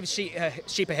sanctuaries, when they give sheep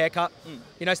a haircut,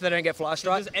 you know, so they don't get fly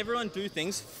strike. Does everyone do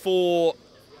things for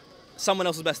someone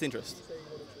else's best interest?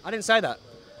 I didn't say that.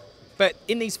 But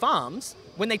in these farms,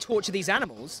 when they torture these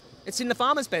animals, it's in the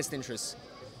farmer's best interest,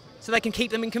 so they can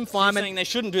keep them in You're confinement. saying they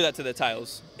shouldn't do that to their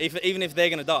tails, even if they're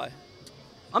going to die.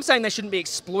 I'm saying they shouldn't be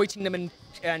exploiting them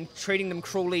and treating them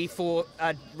cruelly for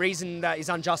a reason that is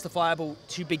unjustifiable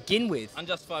to begin with.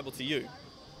 Unjustifiable to you.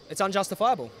 It's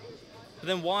unjustifiable. But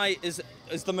then why is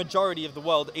the majority of the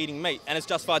world eating meat, and it's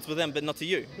justified for them but not to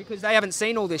you? Because they haven't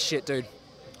seen all this shit, dude.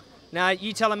 Now,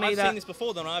 you telling me I've that... seen this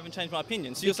before, then I haven't changed my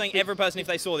opinion. So you're saying every person, if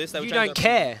they saw this, they would You change don't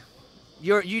their opinion?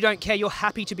 care. You don't care. You're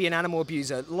happy to be an animal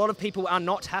abuser. A lot of people are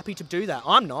not happy to do that.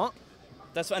 I'm not.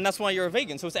 That's why you're a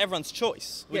vegan, so it's everyone's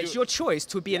choice. Yeah, it's your choice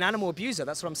to be an animal abuser.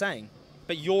 That's what I'm saying.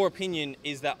 But your opinion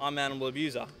is that I'm an animal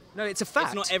abuser. No, it's a fact.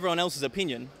 It's not everyone else's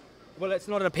opinion. Well, it's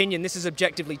not an opinion. This is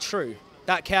objectively true.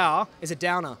 That cow is a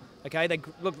downer. Okay,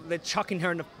 they're chucking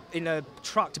her in a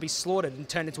truck to be slaughtered and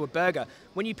turned into a burger.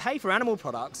 When you pay for animal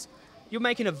products, you're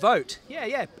making a vote.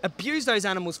 Yeah. Abuse those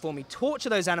animals for me. Torture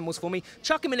those animals for me.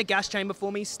 Chuck them in a gas chamber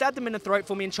for me. Stab them in the throat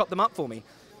for me and chop them up for me.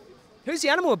 Who's the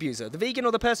animal abuser? The vegan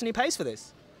or the person who pays for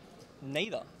this?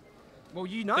 Neither. Well,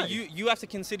 you know. But you have to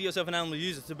consider yourself an animal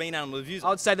abuser to be an animal abuser. I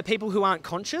would say the people who aren't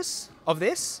conscious of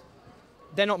this,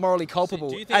 they're not morally culpable.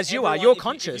 So do you think as you are. everyone- You're if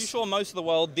conscious. you saw most of the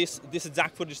world this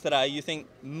exact footage today, you think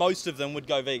most of them would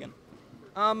go vegan?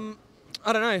 I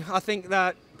don't know. I think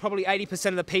that probably 80%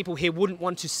 of the people here wouldn't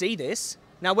want to see this.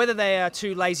 Now, whether they are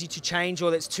too lazy to change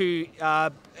or it's too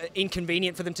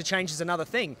inconvenient for them to change is another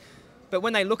thing. But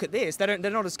when they look at this, they're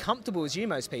not as comfortable as you,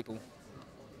 most people.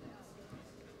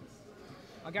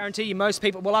 I guarantee you, most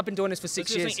people. Well, I've been doing this for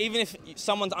 6 years. Even if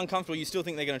someone's uncomfortable, you still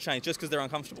think they're going to change just because they're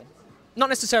uncomfortable. Not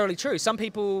necessarily true. Some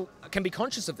people can be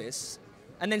conscious of this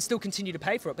and then still continue to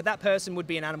pay for it. But that person would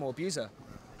be an animal abuser.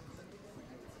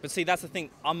 But see, that's the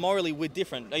thing. Morally, we're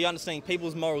different. Are you understanding?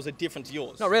 People's morals are different to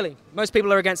yours. Not really. Most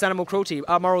people are against animal cruelty.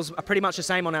 Our morals are pretty much the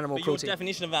same on animal But cruelty. your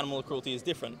definition of animal cruelty is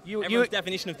different. You- Everyone's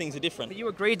definition of things are different. But you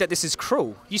agreed that this is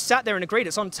cruel. You sat there and agreed.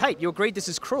 It's on tape. You agreed this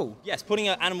is cruel. Yes, putting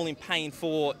an animal in pain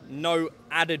for no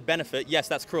added benefit, yes,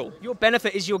 that's cruel. Your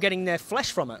benefit is you're getting their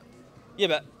flesh from it. Yeah,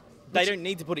 but they don't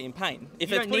need to put it in pain.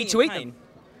 If You it's don't putting need it to in eat pain, them.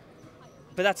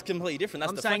 But that's completely different.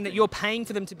 That's I'm saying that deflecting. you're paying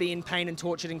for them to be in pain and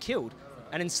tortured and killed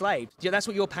and enslaved. Yeah, that's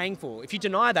what you're paying for. If you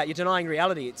deny that, you're denying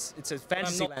reality. It's a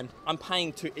fantasy land. I'm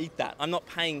paying to eat that. I'm not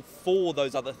paying for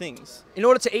those other things. In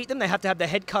order to eat them, they have to have their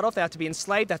head cut off. They have to be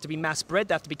enslaved. They have to be mass bred.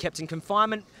 They have to be kept in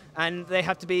confinement, and they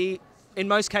have to be, in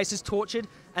most cases, tortured,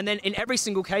 and then in every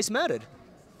single case, murdered.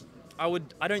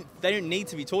 They don't need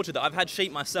to be tortured. I've had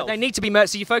sheep myself. They need to be murdered.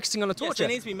 So you're focusing on the Yes, torture.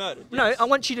 they need to be murdered. No, yes. I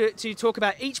want you to talk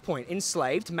about each point: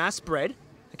 enslaved, mass bred,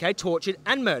 okay, tortured,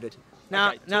 and murdered.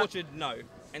 Now, tortured, no.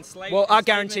 Enslaved. Well, I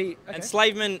guarantee. Okay.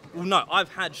 Enslavement. Well, no,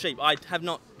 I've had sheep. I have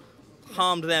not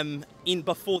harmed them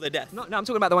before their death. No, I'm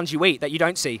talking about the ones you eat that you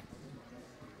don't see.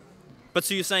 But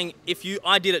so you're saying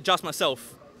I did it just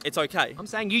myself, it's okay? I'm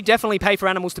saying you definitely pay for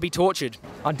animals to be tortured.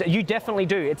 You definitely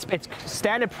do. It's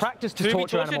standard practice to torture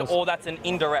be tortured, animals. or that's an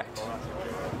indirect.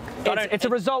 It's a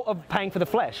result of paying for the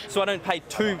flesh. So I don't pay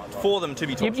for them to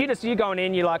be tortured. You're going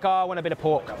in, you're like, oh, I want a bit of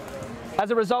pork.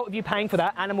 As a result of you paying for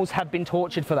that, animals have been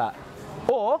tortured for that.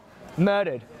 Or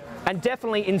murdered. And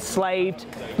definitely enslaved,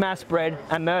 mass bred,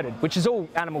 and murdered, which is all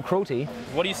animal cruelty.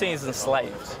 What are you seeing as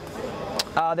enslaved?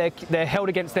 They're held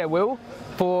against their will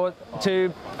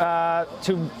to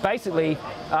basically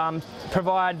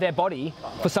provide their body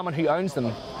for someone who owns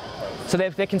them. So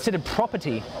they're considered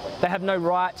property. They have no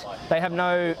right, they have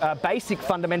no basic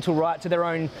fundamental right to their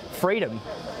own freedom,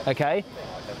 okay?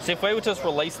 So if we were to just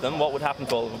release them, what would happen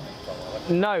to all of them?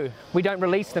 No, we don't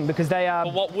release them because they are...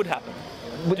 But what would happen?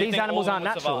 These animals aren't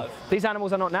natural. These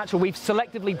animals are not natural. We've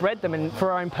selectively bred them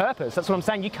for our own purpose. That's what I'm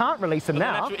saying. You can't release them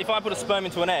now. If I put a sperm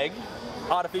into an egg,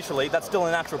 artificially, that's still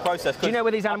a natural process. Do you know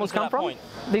where these animals come from?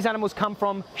 These animals come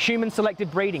from human selected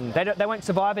breeding. They won't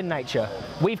survive in nature.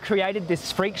 We've created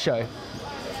this freak show.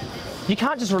 You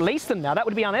can't just release them now. That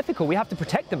would be unethical. We have to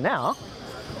protect them now.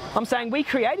 I'm saying we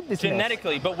created this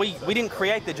genetically, but we didn't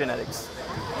create the genetics.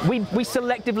 We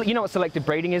selectively, you know what selective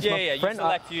breeding is, yeah, my yeah, friend?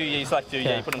 you select you,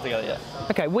 you put them together, yeah.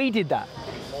 Okay, we did that.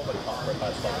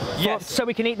 Yes. So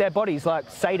we can eat their bodies like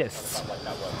sadists.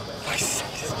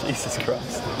 Jesus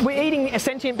Christ. We're eating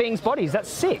sentient beings' bodies. That's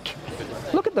sick.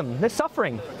 Look at them. They're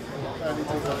suffering.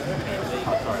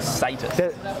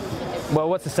 Sadist. Well,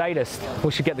 what's a sadist?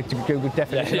 We should get the Google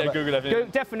definition. Yeah, Google definition.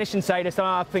 Definition sadist.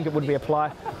 I think it would be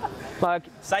apply. Like,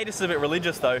 sadist is a bit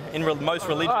religious though. In most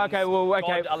religions,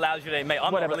 God allows you to eat.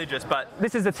 I'm not religious, but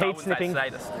this is the teeth snipping.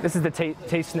 This is the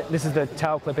This is the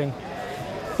tail clipping.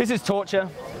 This is torture.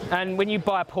 And when you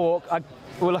buy pork, I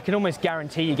can almost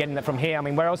guarantee you're getting it from here. I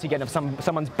mean, where else are you getting it? From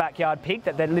someone's backyard pig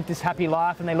that they lived this happy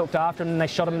life and they looked after him and they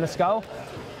shot him in the skull?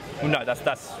 Well, no,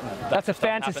 that's a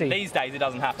fantasy. These days, it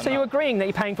doesn't happen. So you're agreeing that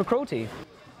you're paying for cruelty?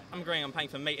 I'm agreeing I'm paying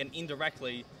for meat, and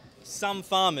indirectly, some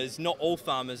farmers, not all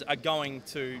farmers, are going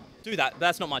to do that.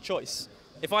 That's not my choice.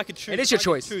 If I could choose, it is your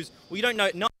choice. Well, you don't know.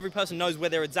 Not every person knows where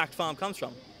their exact farm comes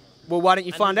from. Well, why don't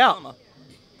you find out? Farmer.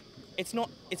 It's not.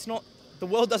 The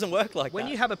world doesn't work like that. When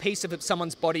you have a piece of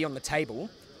someone's body on the table,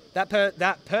 that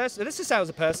person, let's just say it was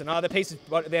a person, the piece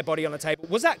of their body on the table,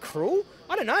 was that cruel?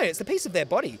 I don't know, it's the piece of their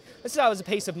body. Let's say it was a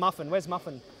piece of muffin. Where's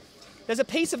muffin? There's a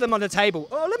piece of them on the table.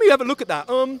 Oh, let me have a look at that.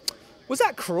 Was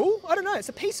that cruel? I don't know, it's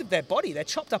a piece of their body. They're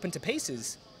chopped up into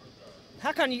pieces.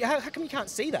 How come you can't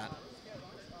see that?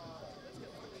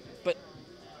 But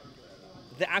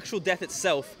the actual death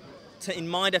itself, in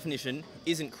my definition,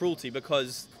 isn't cruelty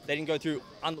because they didn't go through,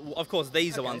 of course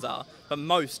these are ones are, but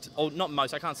most, or not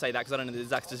most, I can't say that because I don't know the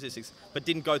exact statistics, but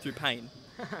didn't go through pain.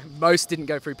 Most didn't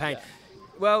go through pain. Yeah.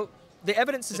 Well, the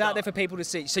evidence is out there for people to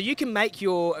see. So you can have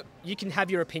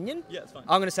your opinion. Yeah, it's fine.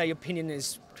 I'm going to say your opinion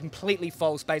is completely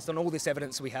false based on all this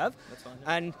evidence we have. That's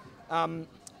fine. Yeah. And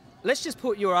let's just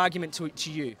put your argument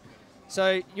to you.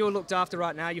 So you're looked after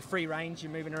right now. You're free range.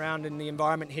 You're moving around in the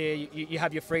environment here. You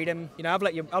have your freedom. You know,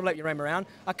 I'll let you roam around.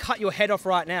 I cut your head off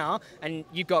right now, and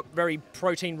you've got very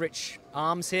protein-rich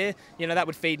arms here. You know, that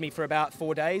would feed me for about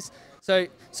 4 days. So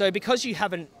because you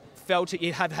haven't felt it,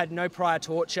 you have had no prior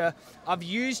torture. I've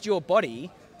used your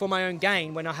body for my own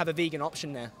gain when I have a vegan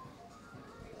option now.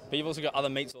 But you've also got other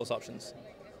meat source options.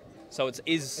 So it's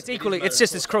just as cruel.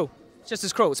 It's just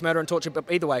as cruel. It's murder and torture,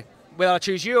 but either way. Whether I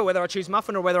choose you or whether I choose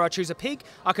muffin or whether I choose a pig,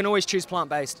 I can always choose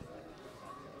plant-based.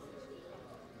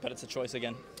 But it's a choice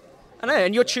again. I know,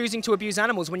 and you're choosing to abuse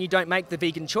animals when you don't make the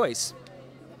vegan choice.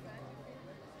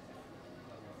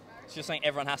 So you're saying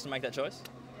everyone has to make that choice?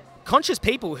 Conscious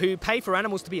people who pay for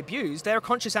animals to be abused, they're a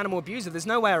conscious animal abuser. There's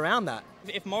no way around that.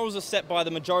 If morals are set by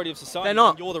the majority of society, they're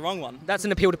not. Then you're the wrong one. That's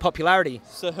an appeal to popularity.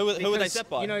 So who are they set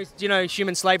by? You know,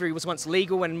 human slavery was once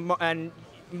legal and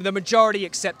the majority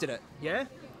accepted it, yeah?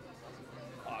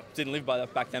 Didn't live by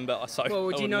that back then, but Well,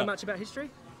 do you know much about history?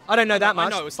 I don't know that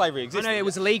much. I know slavery existed. I know it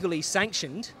was legally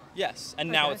sanctioned. Yes, and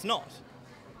now it's not.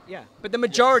 Yeah, but the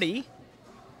majority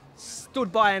stood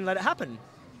by and let it happen.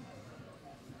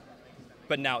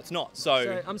 But now it's not.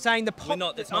 So I'm saying it's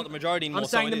not the majority anymore. I'm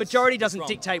saying the majority doesn't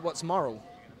dictate what's moral.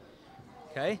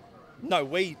 Okay? No,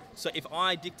 so if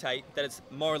I dictate that it's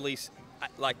morally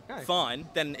like No. fine,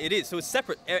 then it is. So it's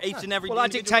separate. Each and every. Well, I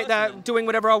individual dictate person that then. doing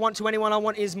whatever I want to anyone I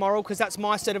want is moral because that's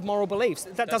my set of moral beliefs.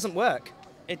 That doesn't work.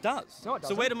 It does. No, it So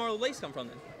doesn't. where do moral beliefs come from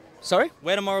then? Sorry?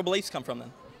 Where do moral beliefs come from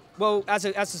then? Well, as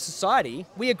a society,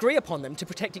 we agree upon them to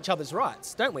protect each other's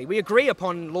rights, don't we? We agree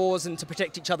upon laws and to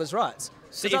protect each other's rights.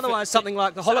 So Because otherwise, something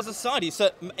like the so whole as a society, so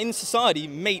in society,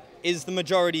 meat is the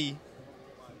majority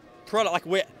product. Like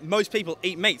where most people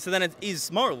eat meat, so then it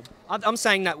is moral. I'm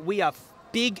saying that we are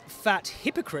big, fat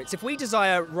hypocrites. If we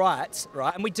desire rights,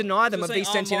 right, and we deny them You're of saying these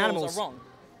our sentient morals animals. are wrong.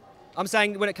 I'm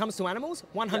saying when it comes to animals,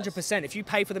 100%. If you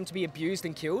pay for them to be abused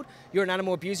and killed, you're an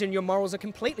animal abuser and your morals are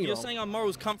completely You're wrong. saying our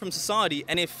morals come from society,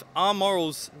 and if our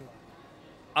morals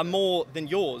are more than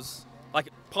yours, like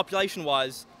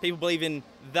population-wise, people believe in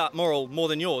that moral more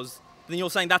than yours, then you're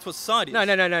saying that's what society is.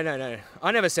 No.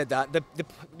 I never said that.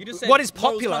 You just said what is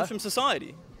morals popular, comes from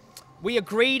society. we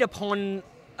agreed upon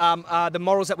the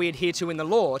morals that we adhere to in the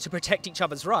law to protect each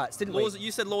other's rights, didn't Laws, we?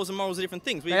 you said laws and morals are different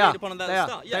things. We They agreed are. upon that They at are.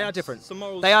 the start. They Yeah, are different. So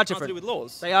morals They are have to different. do with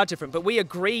laws. They are different, but we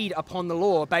agreed upon the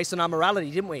law based on our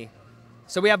morality, didn't we?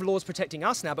 So we have laws protecting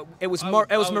us now, but it was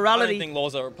morality. I don't think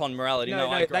laws are upon morality. No,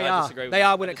 I agree. they I are. disagree with They that.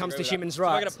 are when I it comes to disagree with humans' that. So if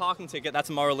I rights. get a parking ticket, that's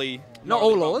morally. Not all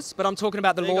morally wrong. laws, but I'm talking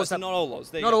about the There you go, laws so that. not all laws.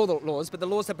 There you Not go. all the laws, but the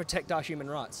laws that protect our human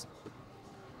rights.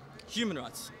 Human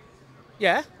rights.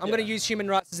 Yeah, I'm Yeah. going to use human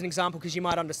rights as an example because you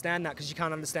might understand that because you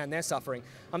can't understand their suffering.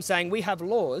 I'm saying we have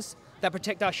laws that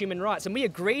protect our human rights and we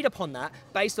agreed upon that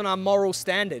based on our moral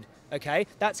standard, okay?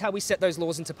 That's how we set those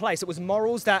laws into place. It was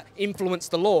morals that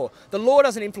influenced the law. The law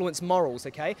doesn't influence morals,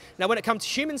 okay? Now, when it comes to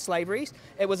human slavery,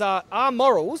 it was our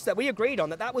morals that we agreed on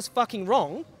that was fucking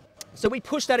wrong. So we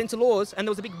pushed that into laws and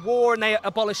there was a big war and they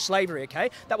abolished slavery, okay?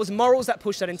 That was morals that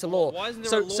pushed that into law. Why isn't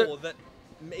there a law that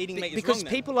eating meat is because wrong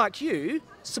then? people like you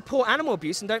support animal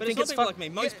abuse and don't But think it's it's not fun. people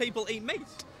like me. Most people eat meat.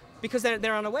 Because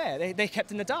they're unaware. They're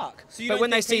kept in the dark. So you but don't when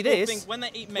they think see people this, think when they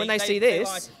eat meat, when they see this,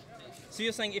 like, so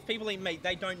you're saying if people eat meat,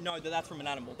 they don't know that that's from an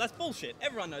animal. That's bullshit.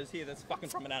 Everyone knows here that's fucking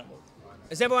from an animal.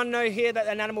 does everyone know here that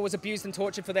an animal was abused and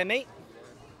tortured for their meat?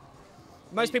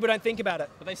 Most people don't think about it.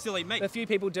 But they still eat meat. A few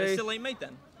people do. They still eat meat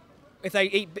then. If they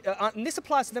eat, and this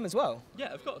applies to them as well.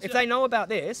 Yeah, of course. If yeah. they know about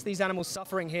this, these animals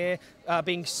suffering here,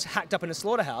 being hacked up in a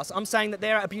slaughterhouse, I'm saying that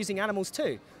they're abusing animals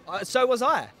too. So was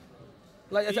I.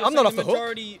 Like, But you're I'm not saying off the hook.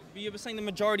 majority, You were saying the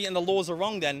majority and the laws are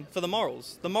wrong then for the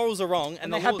morals. The morals are wrong and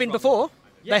And the they have laws been wrong. before.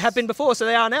 They Yes. have been before, so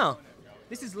they are now.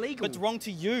 This is legal. But it's wrong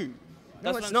to you.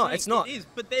 No, That's it's what I'm not. saying. It's not. It is.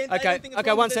 But then Okay, think it's okay,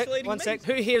 wrong one if they're sec, still eating one meat. sec.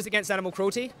 Who here is against animal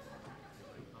cruelty?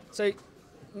 So,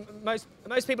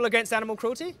 most people are against animal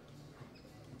cruelty?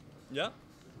 Yeah.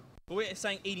 But we're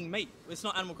saying eating meat. It's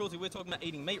not animal cruelty. We're talking about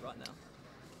eating meat right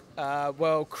now.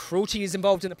 Well, cruelty is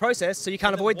involved in the process, so you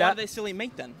can't Then avoid why that. do they still eat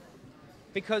meat then?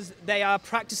 Because they are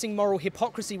practicing moral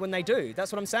hypocrisy when they do.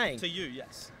 That's what I'm saying. To you,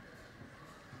 yes.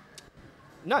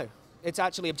 No, it's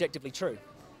actually objectively true.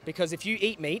 Because if you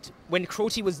eat meat, when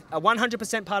cruelty was a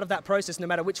 100% part of that process, no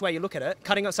matter which way you look at it,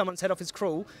 cutting someone's head off is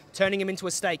cruel, turning him into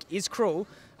a steak is cruel,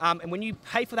 and when you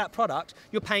pay for that product,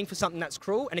 you're paying for something that's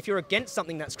cruel, and if you're against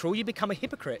something that's cruel, you become a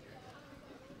hypocrite.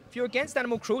 If you're against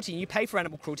animal cruelty and you pay for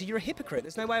animal cruelty, you're a hypocrite.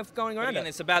 There's no way of going But around again, it.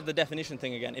 it's about the definition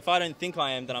thing again. If I don't think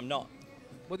I am, then I'm not.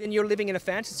 Well, then you're living in a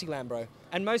fantasy land, bro.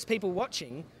 And most people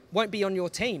watching won't be on your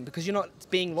team because you're not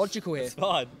being logical here. It's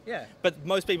fine. Yeah. But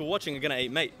most people watching are going to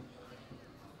eat meat.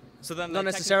 So then Not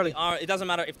they necessarily. technically it doesn't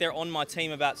matter if they're on my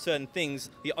team about certain things.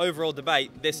 The overall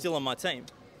debate, they're still on my team.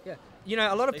 Yeah. You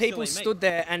know, a lot of They still people eat meat. stood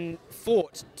there and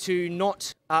fought to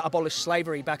not abolish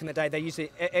slavery back in the day. They used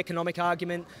the economic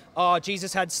argument. Oh,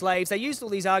 Jesus had slaves. They used all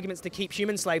these arguments to keep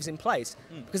human slaves in place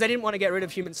because they didn't want to get rid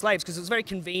of human slaves because it was very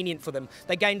convenient for them.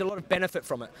 They gained a lot of benefit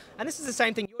from it. And this is the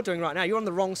same thing you're doing right now. You're on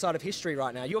the wrong side of history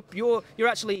right now. You're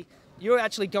actually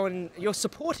you're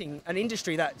supporting an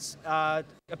industry that's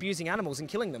abusing animals and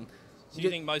killing them. So you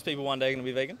think most people one day are going to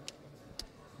be vegan?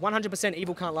 100%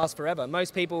 evil can't last forever.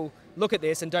 Most people look at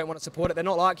this and don't want to support it. They're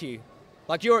not like you.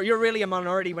 Like you're really a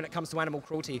minority when it comes to animal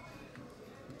cruelty.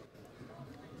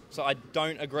 So I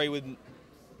don't agree with...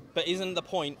 But isn't the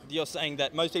point you're saying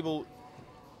that most people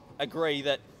agree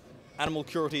that animal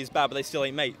cruelty is bad, but they still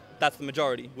eat meat? That's the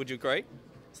majority. Would you agree?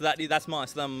 So that's my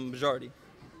majority.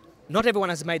 Not everyone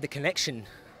has made the connection.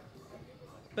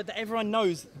 But everyone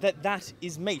knows that that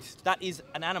is meat. That is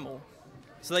an animal.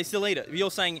 So they still eat it. You're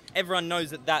saying everyone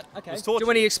knows that that Okay. was Do you torture.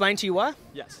 want me to explain to you why?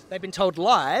 Yes. They've been told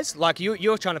lies, like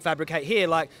you're trying to fabricate here.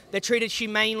 Like they're treated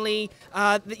humanely.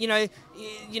 You know,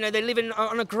 they live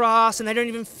on a grass and they don't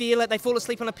even feel it. They fall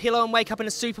asleep on a pillow and wake up in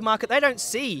a supermarket. They don't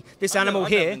see this animal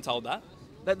I've never here. been told that.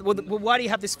 Well, why do you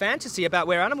have this fantasy about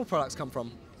where animal products come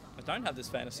from? I don't have this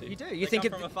fantasy. You do. They You think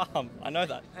come from a farm. I know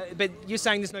that. But you're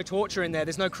saying there's no torture in there.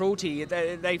 There's no cruelty.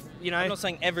 You know. I'm not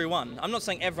saying everyone. I'm not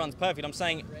saying everyone's perfect. I'm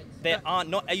saying there aren't.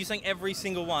 Not. Are you saying every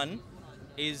single one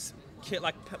is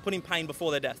putting pain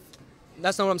before their death?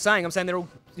 That's not what I'm saying. I'm saying they're all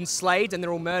enslaved and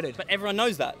they're all murdered. But everyone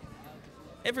knows that.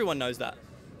 Everyone knows that.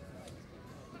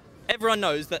 Everyone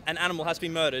knows that an animal has to be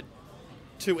murdered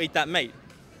to eat that meat.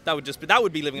 That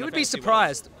would be living. You in a would be fantasy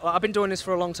surprised. I've been doing this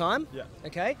for a long time. Yeah.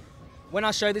 Okay. When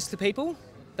I show this to people,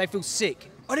 they feel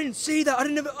sick. I didn't see that.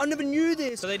 I never knew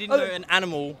this. So they didn't know an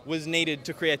animal was needed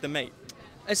to create the meat.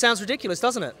 It sounds ridiculous,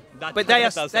 doesn't it? But they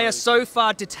are so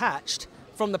far detached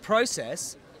from the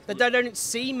process that they don't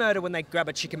see murder when they grab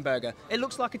a chicken burger. It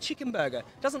looks like a chicken burger.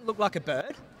 It doesn't look like a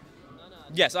bird.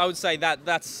 Yes, I would say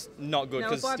that's not good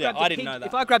because I didn't know that.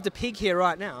 If I grabbed a pig here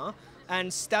right now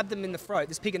and stabbed them in the throat,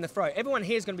 this pig in the throat, everyone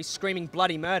here is going to be screaming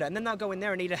bloody murder, and then they'll go in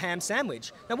there and eat a ham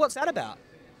sandwich. Now, what's that about?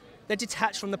 They're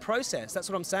detached from the process. That's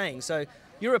what I'm saying. So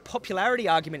your popularity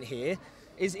argument here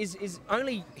is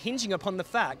only hinging upon the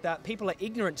fact that people are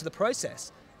ignorant to the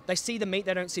process. They see the meat,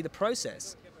 they don't see the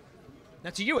process.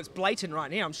 Now, to you, it's blatant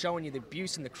right now. I'm showing you the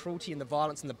abuse and the cruelty and the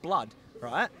violence and the blood,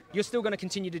 right? You're still going to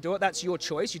continue to do it. That's your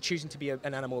choice. You're choosing to be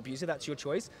an animal abuser. That's your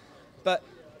choice. But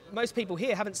most people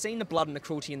here haven't seen the blood and the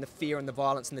cruelty and the fear and the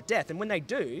violence and the death. And when they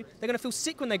do, they're going to feel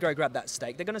sick when they go grab that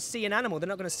steak. They're going to see an animal. They're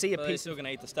not going to see a They're piece. still going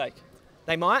to eat the steak.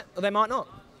 They might, or they might not.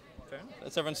 Fair enough.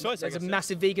 That's everyone's choice. There's a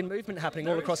massive vegan movement happening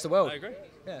all across the world. I agree.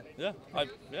 Yeah. I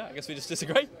guess we just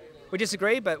disagree. We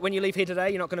disagree, but when you leave here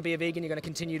today, you're not going to be a vegan. You're going to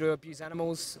continue to abuse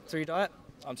animals through your diet.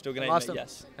 I'm still going to eat meat,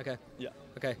 yes. Okay. Yeah.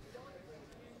 Okay.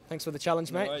 Thanks for the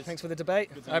challenge, mate. worries. Thanks for the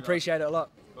debate. Good to I appreciate it a lot.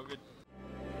 All good.